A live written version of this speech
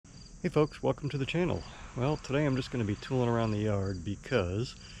Hey folks, welcome to the channel. Well, today I'm just going to be tooling around the yard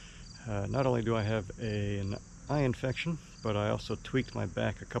because not only do I have an eye infection, but I also tweaked my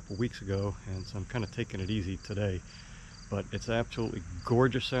back a couple weeks ago, and so I'm kind of taking it easy today. But it's absolutely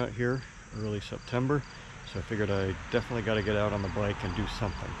gorgeous out here, early September, so I figured I definitely got to get out on the bike and do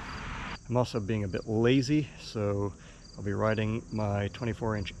something. I'm also being a bit lazy, so I'll be riding my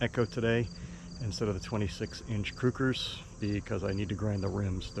 24-inch Echo today instead of the 26-inch Krukers because I need to grind the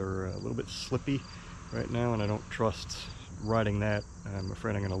rims. They're a little bit slippy right now and I don't trust riding that. I'm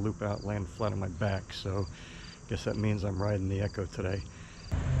afraid I'm going to loop out, land flat on my back, so I guess that means I'm riding the Echo today.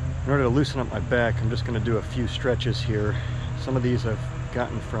 In order to loosen up my back, I'm just going to do a few stretches here. Some of these I've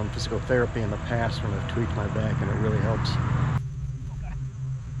gotten from physical therapy in the past when I've tweaked my back, and it really helps.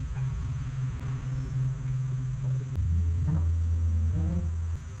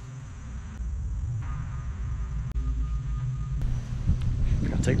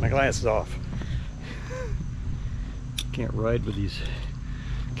 I'll take my glasses off. Can't ride with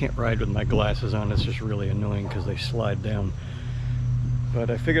my glasses on. It's just really annoying because they slide down.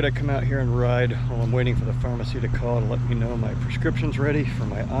 But I figured I'd come out here and ride while I'm waiting for the pharmacy to call to let me know my prescription's ready for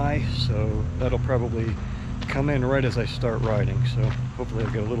my eye, so that'll probably come in right as I start riding, so hopefully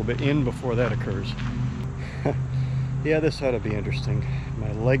I'll get a little bit in before that occurs. Yeah, this ought to be interesting.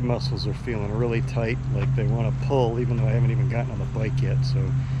 My leg muscles are feeling really tight, like they want to pull, even though I haven't even gotten on the bike yet, so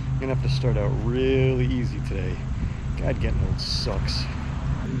I'm gonna have to start out really easy today. God, getting old sucks.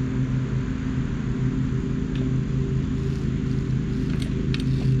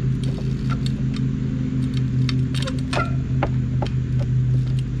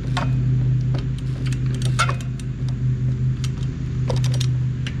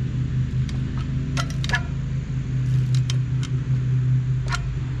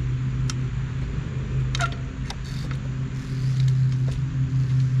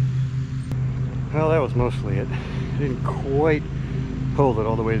 Well, that was mostly it. I didn't quite hold it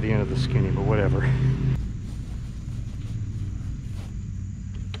all the way to the end of the skinny, but whatever.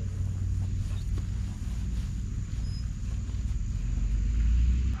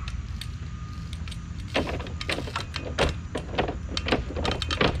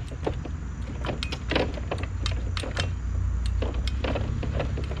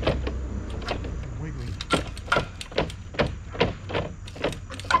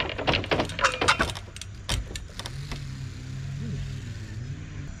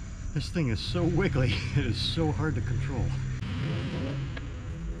 This thing is so wiggly, it is so hard to control.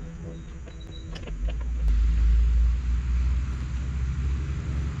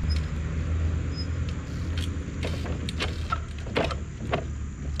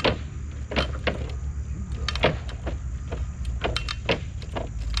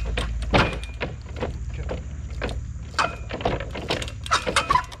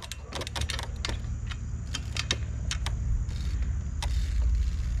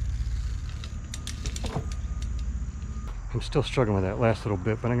 I'm still struggling with that last little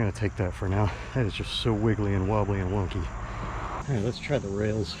bit, but I'm going to take that for now. That is just so wiggly and wobbly and wonky. All right, let's try the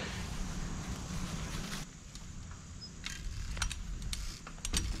rails.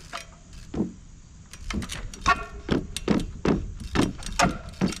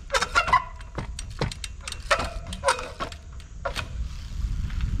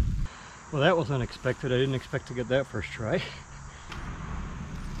 Well, that was unexpected. I didn't expect to get that first try.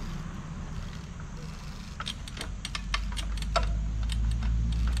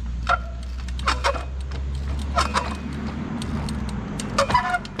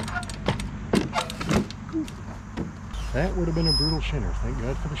 That would have been a brutal shinner. Thank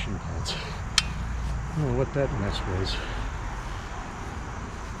God for the shin pads. I don't know what that mess was.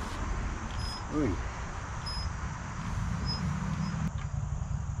 Ooh.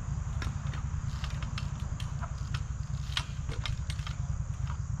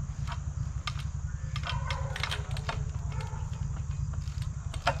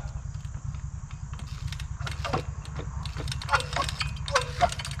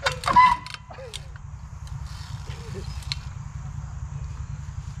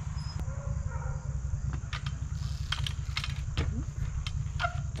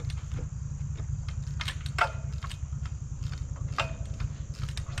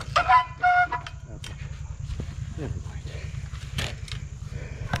 Never mind.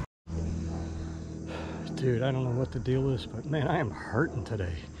 Dude, I don't know what the deal is, but man, I am hurting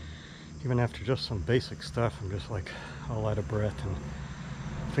today. Even after just some basic stuff, I'm just like all out of breath and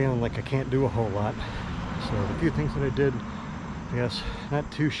feeling like I can't do a whole lot. So the few things that I did, I guess,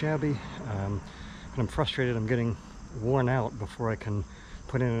 not too shabby. And I'm frustrated I'm getting worn out before I can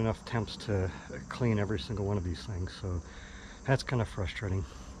put in enough temps to clean every single one of these things. So that's kind of frustrating.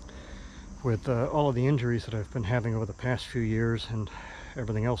 With all of the injuries that I've been having over the past few years and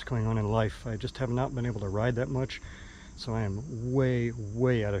everything else going on in life, I just have not been able to ride that much, so I am way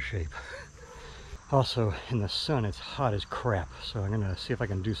out of shape. Also, in the sun, it's hot as crap, so I'm gonna see if I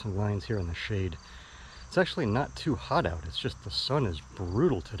can do some lines here in the shade. It's actually not too hot out, it's just the sun is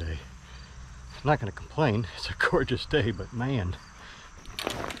brutal today. I'm not gonna complain, it's a gorgeous day, but man.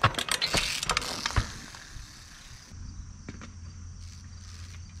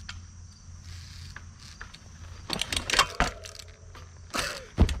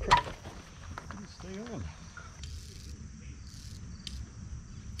 Stay on.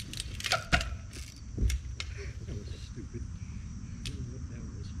 That was stupid. I don't know what that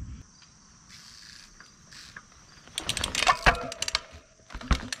was.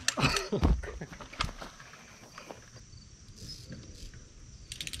 Oh,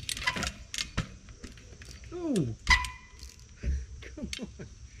 come on.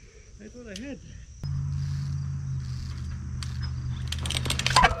 I thought I had that.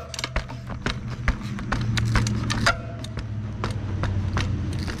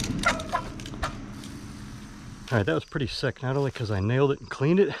 Alright, that was pretty sick, not only because I nailed it and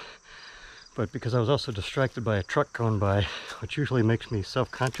cleaned it, but because I was also distracted by a truck going by, which usually makes me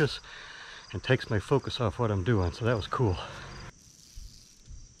self-conscious and takes my focus off what I'm doing, so that was cool.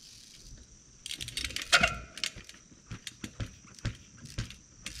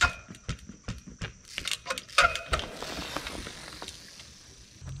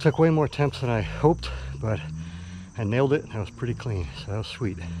 Took way more temps than I hoped, but I nailed it and that was pretty clean, so that was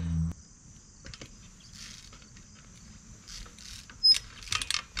sweet.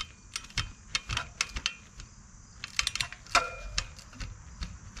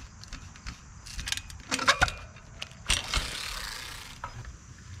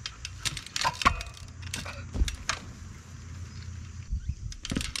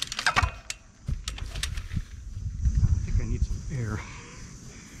 Air.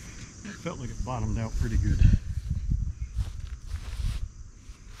 Felt like it bottomed out pretty good.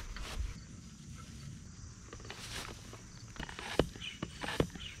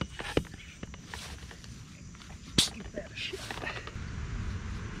 Give that a shot.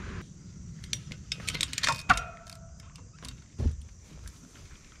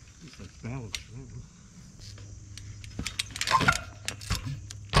 Just like balance.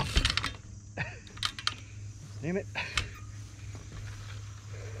 Damn it.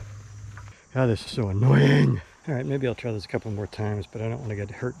 God, this is so annoying. Alright, maybe I'll try this a couple more times, but I don't want to get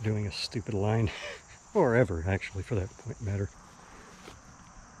hurt doing a stupid line. Or ever, actually, for that point matter.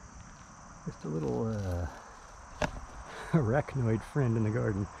 Just a little arachnoid friend in the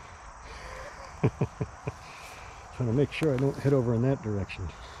garden. Trying to make sure I don't head over in that direction.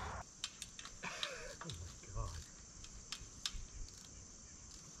 Oh my god.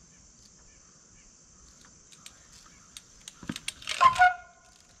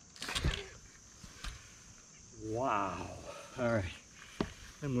 Wow. Alright.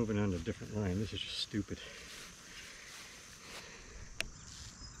 I'm moving on to a different line. This is just stupid.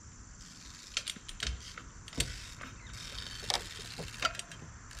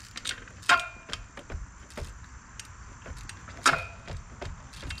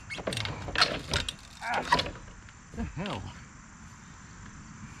 What the hell?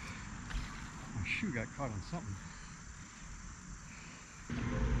 My shoe got caught on something.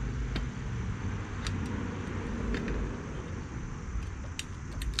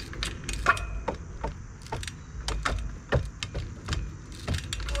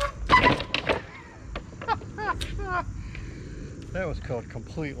 That was called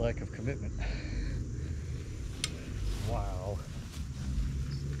complete lack of commitment. Wow.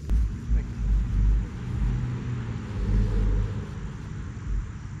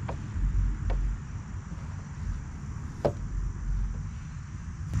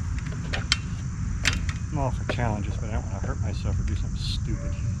 I'm all for challenges, but I don't want to hurt myself or do something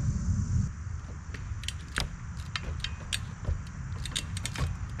stupid.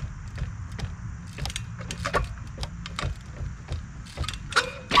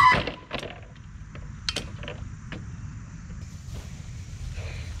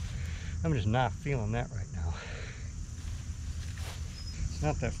 I'm just not feeling that right now. It's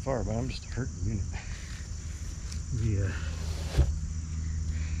not that far, but I'm just a hurting unit. Yeah.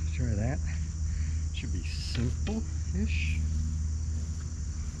 Try that. Should be simple-ish.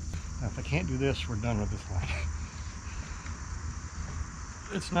 Now, if I can't do this, we're done with this line.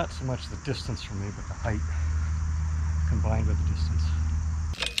 It's not so much the distance from me, but the height combined with the distance.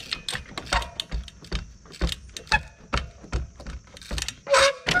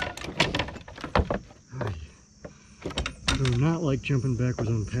 do not like jumping backwards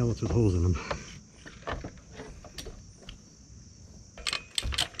on pallets with holes in them.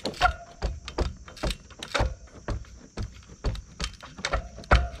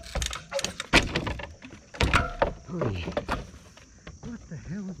 Oy. What the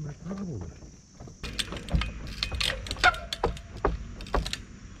hell is my problem?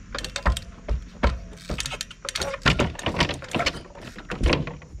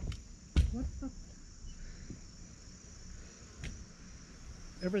 What the?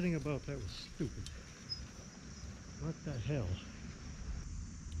 Everything about that was stupid. What the hell?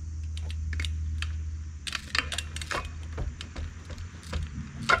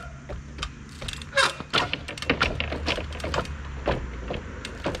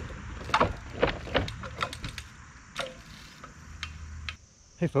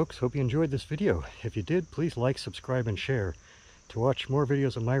 Hey folks, hope you enjoyed this video. If you did, please like, subscribe, and share. To watch more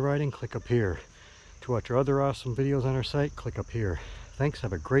videos of my riding, click up here. To watch our other awesome videos on our site, click up here. Thanks,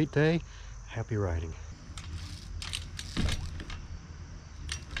 have a great day. Happy riding.